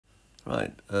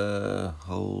Right,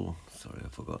 hole, sorry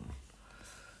I've forgotten.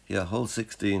 Yeah, hole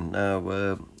 16. Now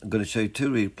I'm going to show you two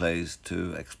replays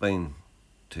to explain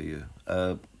to you.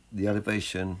 The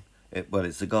elevation,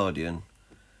 it's a Guardian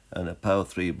and a power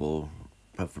 3 ball,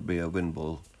 preferably a wind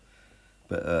ball.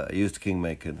 But I used a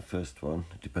Kingmaker in the first one,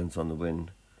 it depends on the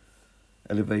wind.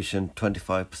 Elevation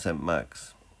 25%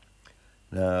 max.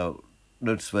 Now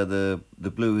notice where the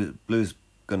blue's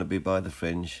going to be by the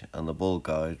fringe and the ball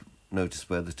guide. Notice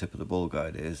where the tip of the ball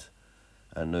guide is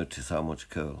and notice how much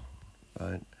curl.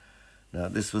 Right, now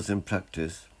this was in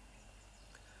practice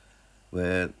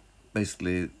where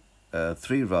basically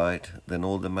 3 right, then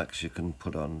all the max you can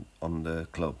put on the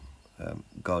club.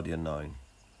 Guardian 9.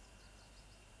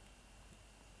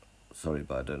 Sorry,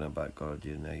 but I don't know about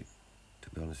Guardian 8, to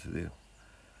be honest with you.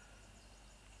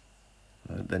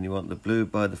 Then you want the blue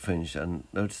by the fringe, and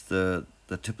notice the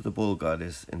tip of the ball guide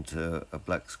is into a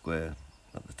black square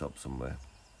at the top somewhere.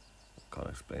 I can't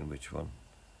explain which one.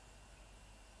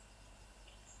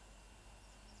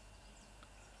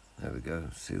 There we go,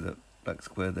 see that black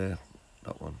square there?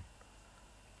 That one.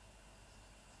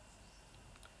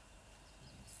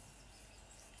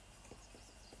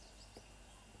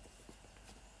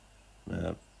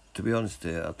 Now, to be honest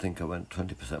here, I think I went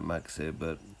 20% max here,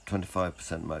 but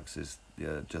 25% max is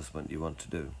the adjustment you want to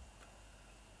do.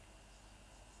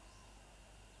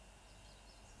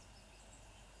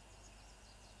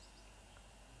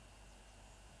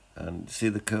 And see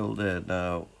the curl there.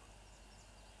 Now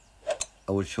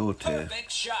I was short here,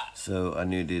 so I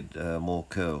needed more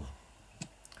curl.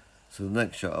 So the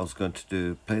next shot I was going to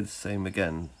do, play the same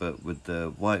again, but with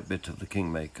the white bit of the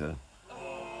Kingmaker,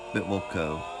 bit more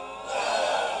curl,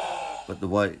 but the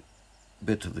white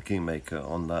bit of the Kingmaker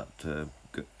on that,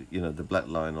 you know, the black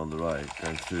line on the right,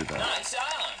 going through that.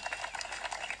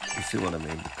 You see what I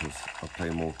mean? Because I'll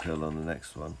play more curl on the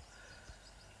next one.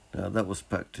 Now that was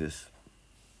practice.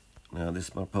 Now this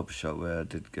is my proper shot where I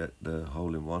did get the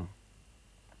hole in one,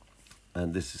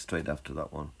 and this is straight after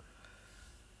that one.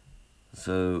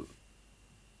 So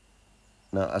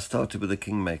now I started with the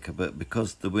Kingmaker, but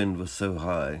because the wind was so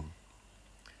high,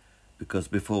 because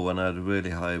before when I had a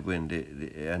really high wind,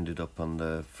 it ended up on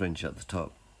the fringe at the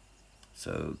top.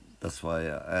 So that's why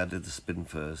I added the spin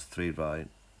first, 3 right,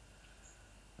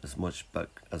 as much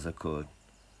back as I could.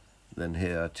 Then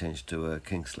here I changed to a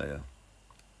Kingslayer.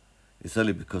 It's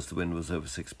only because the wind was over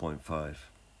 6.5.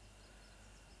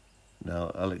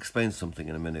 Now I'll explain something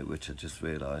in a minute which I just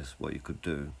realised what you could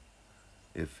do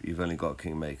if you've only got a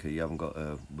Kingmaker, you haven't got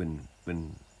a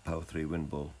power 3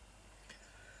 wind ball.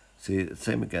 See,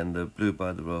 same again, the blue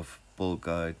by the rough, ball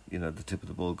guide, you know, the tip of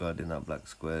the ball guide in that black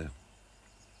square.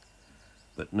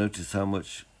 But notice how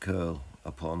much curl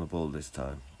I put on the ball this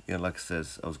time. You know, like I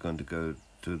says, I was going to go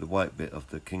to the white bit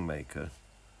of the Kingmaker.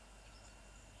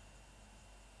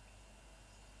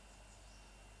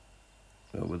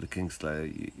 Well, with the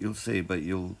Kingslayer, you'll see, but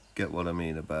you'll get what I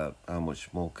mean about how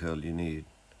much more curl you need.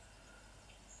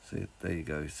 See, there you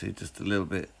go. See, just a little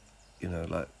bit, you know,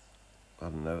 like, I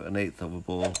don't know, 1/8 of a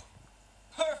ball.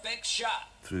 Perfect shot.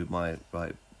 Through my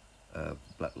right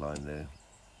black line there.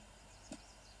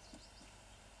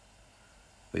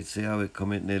 But you see how it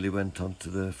nearly went onto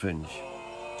the fringe.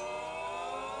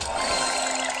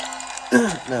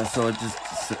 Now, so I just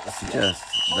suggest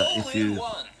that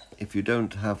if you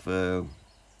don't have a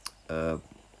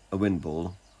wind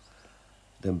ball,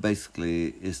 then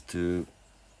basically is to,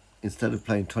 instead of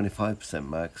playing 25%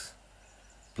 max,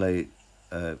 play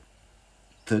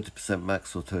 30%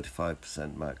 max or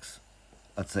 35% max.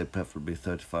 I'd say preferably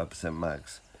 35%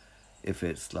 max if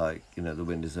it's like, you know, the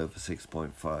wind is over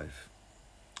 6.5.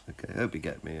 Okay, I hope you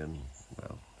get me, and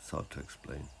well, it's hard to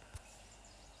explain.